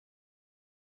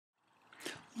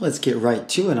Let's get right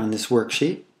to it on this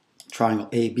worksheet. Triangle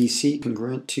ABC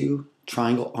congruent to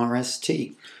triangle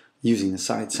RST. Using the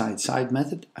side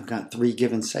method, I've got 3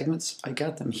 given segments. I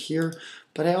got them here,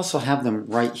 but I also have them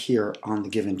right here on the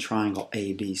given triangle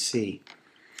ABC.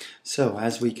 So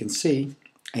as we can see,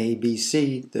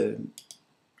 ABC, the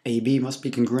AB must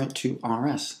be congruent to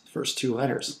RS, first 2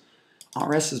 letters.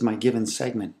 RS is my given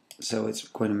segment, so it's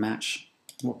going to match,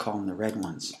 we'll call them the red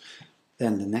ones.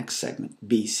 Then the next segment,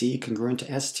 BC, congruent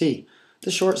to ST,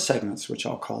 the short segments, which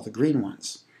I'll call the green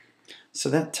ones. So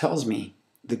that tells me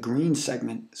the green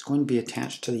segment is going to be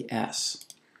attached to the S.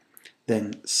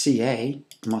 Then CA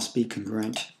must be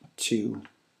congruent to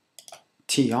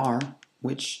TR,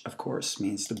 which of course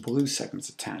means the blue segment's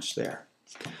attached there.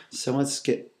 So let's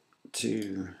get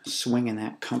to swinging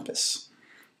that compass.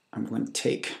 I'm going to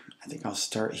take, I think I'll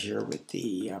start here with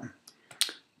the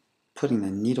putting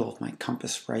the needle of my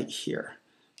compass right here.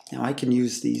 Now I could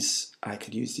use these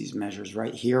measures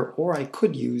right here, or I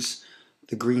could use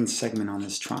the green segment on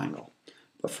this triangle.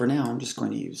 But for now, I'm just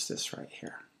going to use this right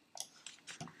here.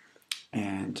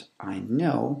 And I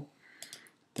know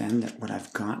then that what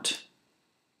I've got,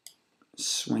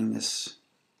 swing this,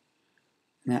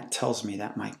 and that tells me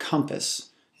that my compass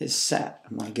is set.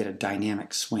 I'm going to get a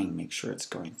dynamic swing, make sure it's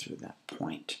going through that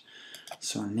point.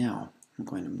 So now I'm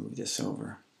going to move this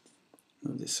over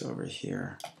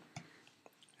here,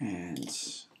 and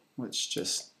let's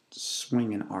just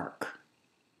swing an arc.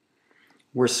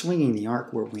 We're swinging the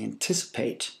arc where we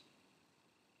anticipate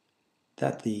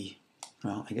that the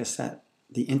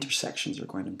intersections are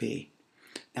going to be.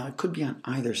 Now it could be on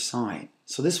either side,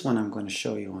 so this one I'm going to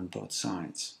show you on both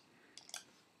sides.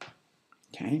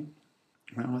 Okay,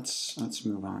 well let's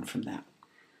move on from that.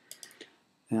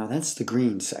 Now that's the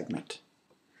green segment.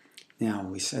 Now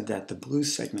we said that the blue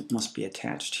segment must be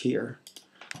attached here,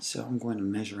 so I'm going to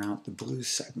measure out the blue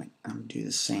segment. I'm going to do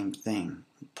the same thing.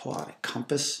 Pull out a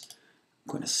compass.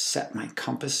 I'm going to set my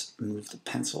compass, move the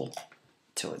pencil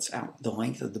till it's out the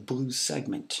length of the blue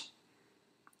segment.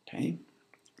 Okay,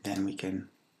 then we can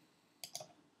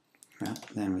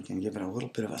give it a little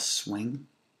bit of a swing.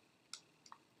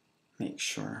 Make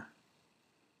sure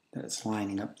that it's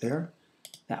lining up there.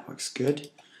 That looks good.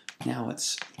 Now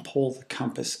let's pull the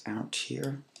compass out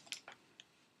here,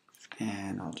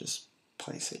 and I'll just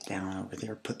place it down over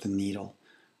there, put the needle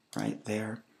right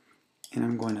there, and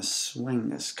I'm going to swing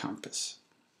this compass,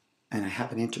 and I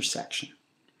have an intersection.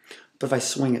 But if I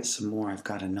swing it some more, I've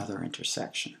got another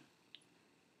intersection.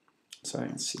 So I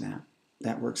can see that.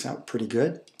 That works out pretty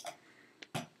good.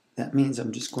 That means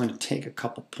I'm just going to take a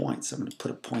couple points. I'm going to put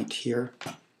a point here,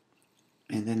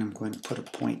 and then I'm going to put a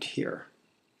point here.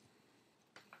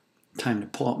 Time to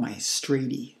pull out my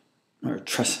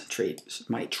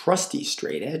my trusty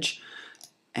straight edge,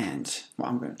 and well,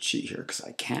 I'm going to cheat here because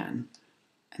I can,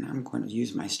 and I'm going to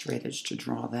use my straight edge to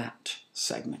draw that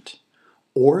segment.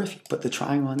 Or if you put the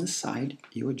triangle on this side,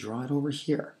 you would draw it over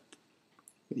here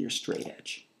with your straight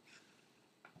edge.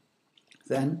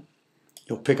 Then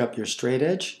you'll pick up your straight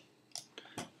edge,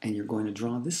 and you're going to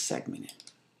draw this segment in.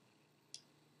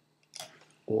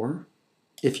 Or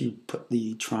if you put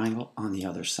the triangle on the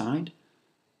other side,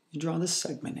 you draw this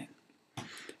segment in.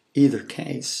 Either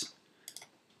case,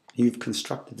 you've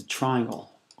constructed the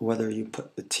triangle, whether you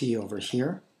put the T over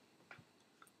here,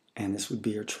 and this would be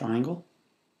your triangle,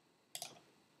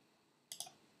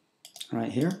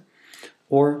 right here,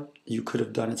 or you could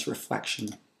have done its reflection,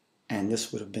 and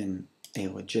this would have been a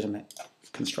legitimate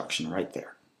construction right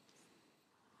there.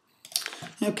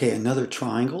 Okay, another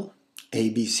triangle.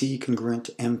 ABC congruent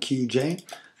to MQJ.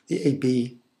 The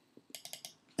AB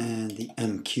and the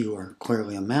MQ are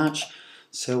clearly a match,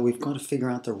 so we've got to figure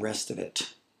out the rest of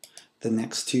it. The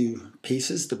next 2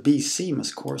 pieces, the BC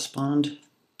must correspond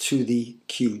to the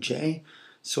QJ,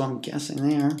 so I'm guessing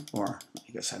there, or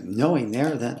I guess I'm knowing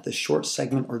there, that the short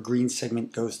segment or green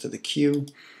segment goes to the Q,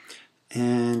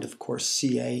 and of course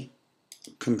CA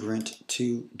congruent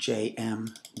to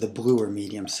JM, the blue or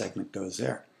medium segment goes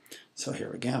there. So here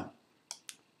we go.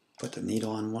 Put the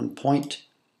needle on one point,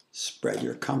 spread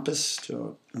your compass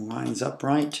so it lines up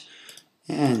right,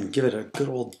 and give it a good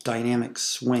old dynamic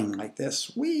swing like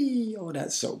this. Whee! Oh,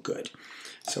 that's so good.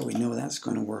 So we know that's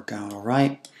going to work out all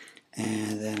right.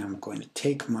 And then I'm going to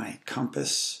take my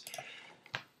compass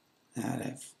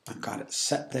that I've got it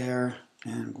set there,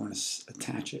 and I'm going to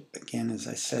attach it again, as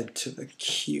I said, to the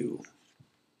Q.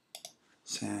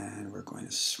 And we're going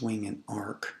to swing an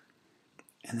arc,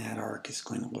 and that arc is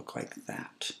going to look like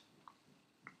that.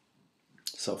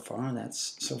 So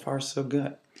far so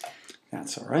good.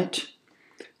 That's all right.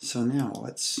 So now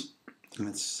let's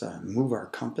move our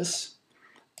compass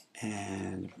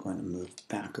And I'm going to move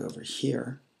back over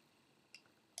here.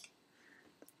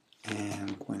 And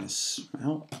I'm going to,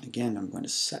 well, again, I'm going to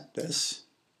set this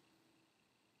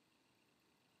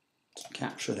to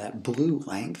capture that blue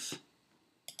length.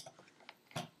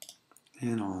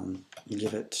 And I'll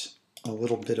give it a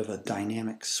little bit of a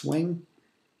dynamic swing.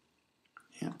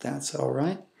 Yeah, that's all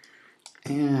right.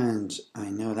 And I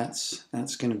know that's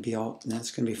going to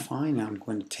be fine. Now I'm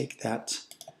going to take that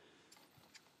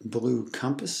blue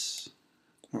compass,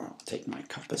 or I'll take my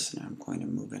compass and I'm going to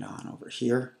move it on over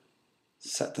here.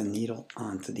 Set the needle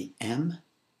onto the M.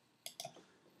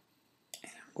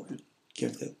 And I'm going to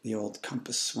give the old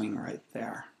compass swing right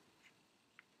there.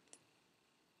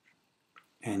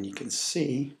 And you can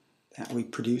see that we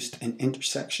produced an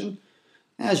intersection,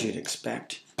 as you'd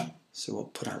expect. So we'll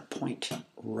put our point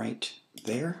right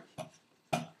there.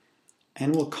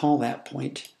 And we'll call that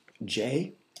point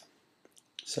J.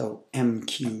 So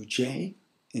MQJ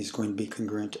is going to be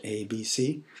congruent to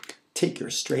ABC. Take your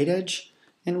straight edge,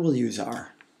 and we'll use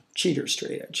our cheater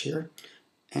straight edge here.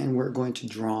 And we're going to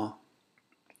draw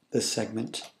the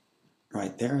segment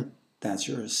right there. That's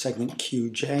your segment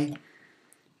QJ.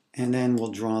 And then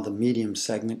we'll draw the medium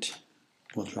segment.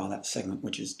 We'll draw that segment,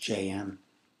 which is JM. And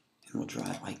we'll draw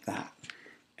it like that.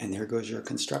 And there goes your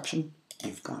construction.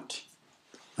 You've got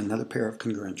another pair of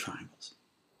congruent triangles.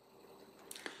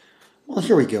 Well,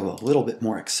 here we go, a little bit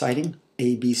more exciting.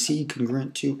 ABC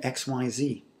congruent to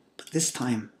XYZ. But this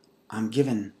time, I'm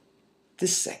given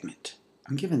this segment.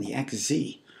 I'm given the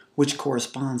XZ, which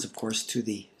corresponds, of course, to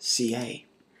the CA.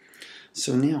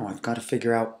 So now I've got to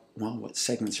figure out, well, what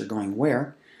segments are going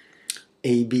where.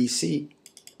 ABC,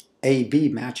 AB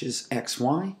matches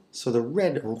XY, so the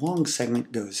red or long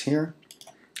segment goes here.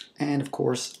 And, of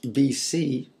course,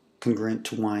 BC congruent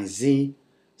to YZ,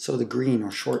 so the green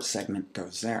or short segment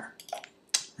goes there.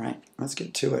 Right, let's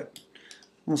get to it.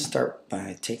 We'll start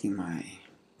by taking my,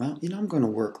 well, I'm going to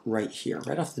work right here,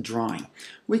 right off the drawing.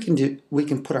 We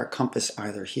can put our compass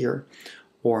either here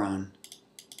or on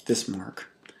this mark.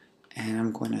 And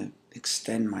I'm going to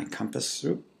extend my compass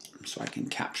so I can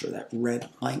capture that red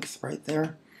length right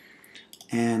there.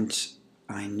 And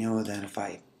I know that if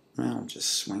I, well,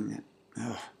 just swing it.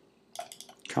 Oh,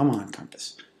 come on,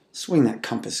 compass. Swing that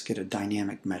compass, get a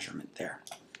dynamic measurement there.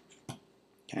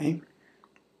 Okay.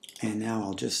 And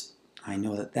now I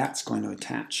know that that's going to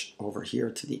attach over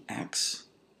here to the X.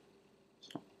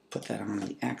 So I'll put that on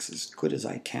the X as good as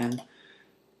I can.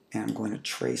 And I'm going to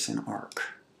trace an arc.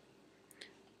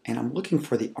 And I'm looking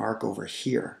for the arc over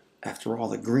here. After all,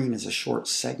 the green is a short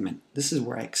segment. This is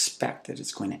where I expect that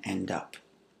it's going to end up.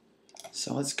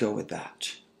 So let's go with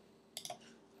that.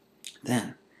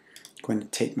 Then I'm going to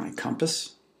take my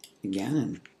compass again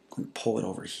and I'm going to pull it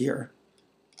over here.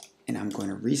 And I'm going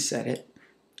to reset it.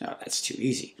 Oh, that's too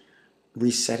easy.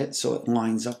 Reset it so it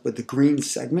lines up with the green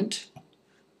segment.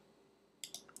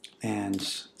 And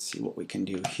let's see what we can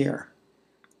do here.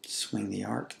 Swing the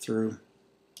arc through.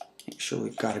 Make sure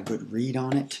we've got a good read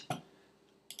on it.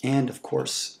 And of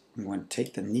course, I'm going to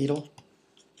take the needle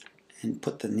and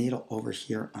put the needle over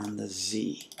here on the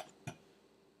Z.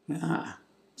 Ah,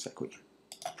 looks like we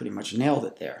pretty much nailed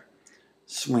it there.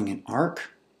 Swing an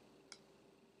arc.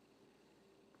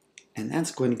 And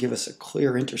that's going to give us a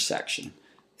clear intersection.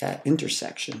 That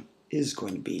intersection is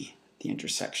going to be the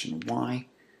intersection Y.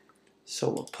 So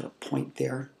we'll put a point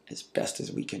there as best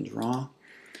as we can draw.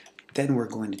 Then we're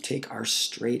going to take our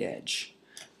straight edge.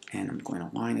 And I'm going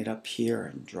to line it up here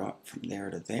and draw it from there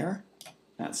to there.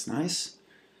 That's nice.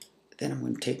 Then I'm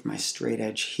going to take my straight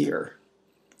edge here,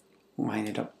 line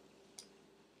it up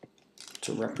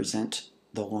to represent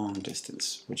the long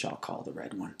distance, which I'll call the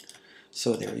red one.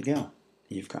 So there you go.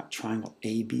 You've got triangle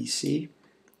ABC,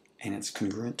 and it's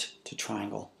congruent to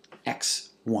triangle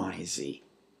XYZ.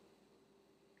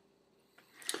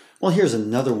 Well, here's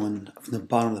another one from the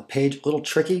bottom of the page, a little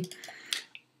tricky.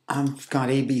 I've got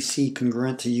ABC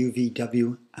congruent to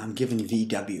UVW. I'm given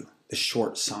VW, the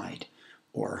short side,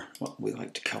 or what we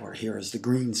like to color here as the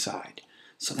green side.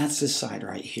 So that's this side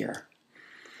right here.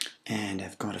 And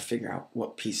I've got to figure out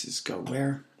what pieces go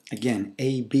where. Again,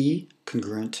 AB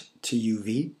congruent to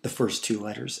UV, the first two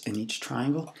letters in each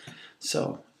triangle.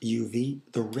 So UV,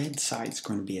 the red side is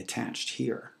going to be attached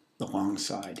here, the long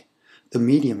side. The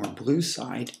medium or blue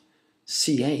side,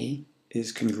 CA,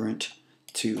 is congruent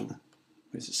to, what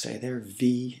does it say there?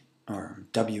 V or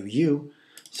WU.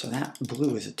 So that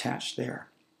blue is attached there.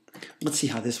 Let's see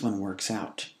how this one works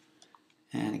out.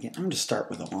 And again, I'm going to start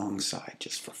with the long side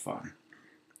just for fun.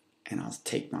 And I'm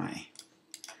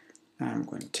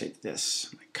going to take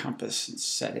this, my compass, and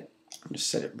set it. I'm going to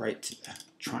set it right to the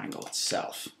triangle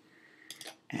itself.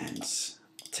 And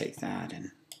take that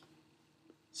and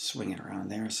swing it around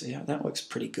there. So yeah, that looks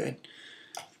pretty good.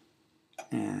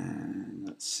 And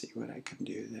let's see what I can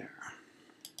do there.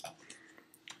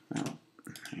 Well,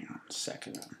 hang on a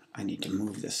second. I need to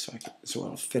move this so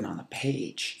it'll fit on the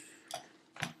page.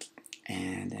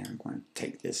 And then I'm going to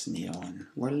take this needle, and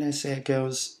where did I say it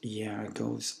goes? Yeah, it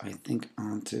goes, I think,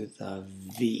 onto the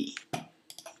V.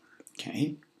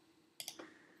 Okay.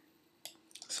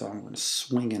 So I'm going to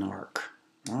swing an arc.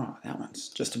 Oh, that one's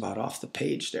just about off the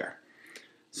page there.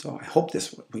 So I hope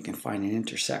we can find an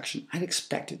intersection. I'd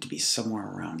expect it to be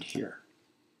somewhere around here.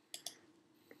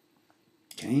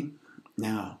 Okay.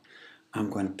 Now I'm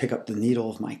going to pick up the needle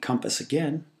of my compass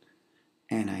again,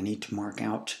 and I need to mark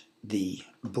out the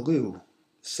blue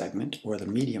segment or the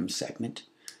medium segment.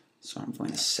 So I'm going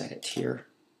to set it here,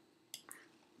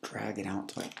 drag it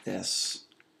out like this,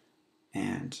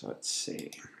 and let's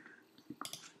see.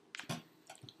 Let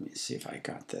me see if I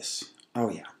got this. Oh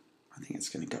yeah, I think it's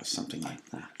going to go something like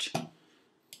that.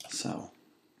 So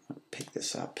I'll pick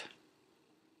this up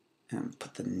and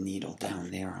put the needle down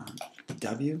there on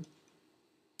W,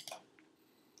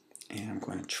 and I'm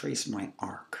going to trace my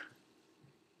arc.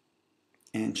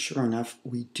 And sure enough,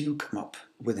 we do come up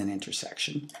with an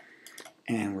intersection.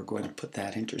 And we're going to put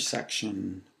that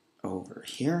intersection over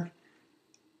here.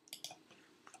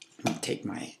 I'm going to take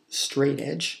my straight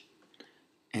edge,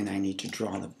 and I need to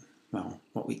draw the, well,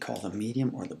 what we call the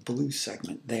medium or the blue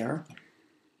segment there.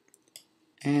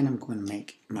 And I'm going to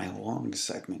make my long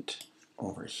segment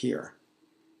over here.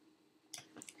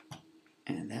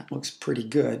 And that looks pretty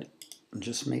good. And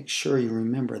just make sure you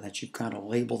remember that you've got to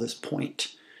label this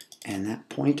point. And that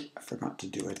point, I forgot to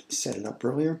do it, set it up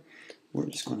earlier. We're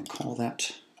just going to call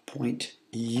that point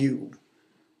U.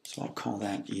 So I'll call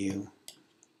that U,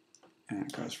 and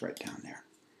it goes right down there.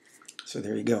 So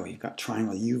there you go. You've got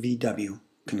triangle UVW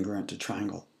congruent to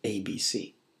triangle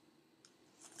ABC.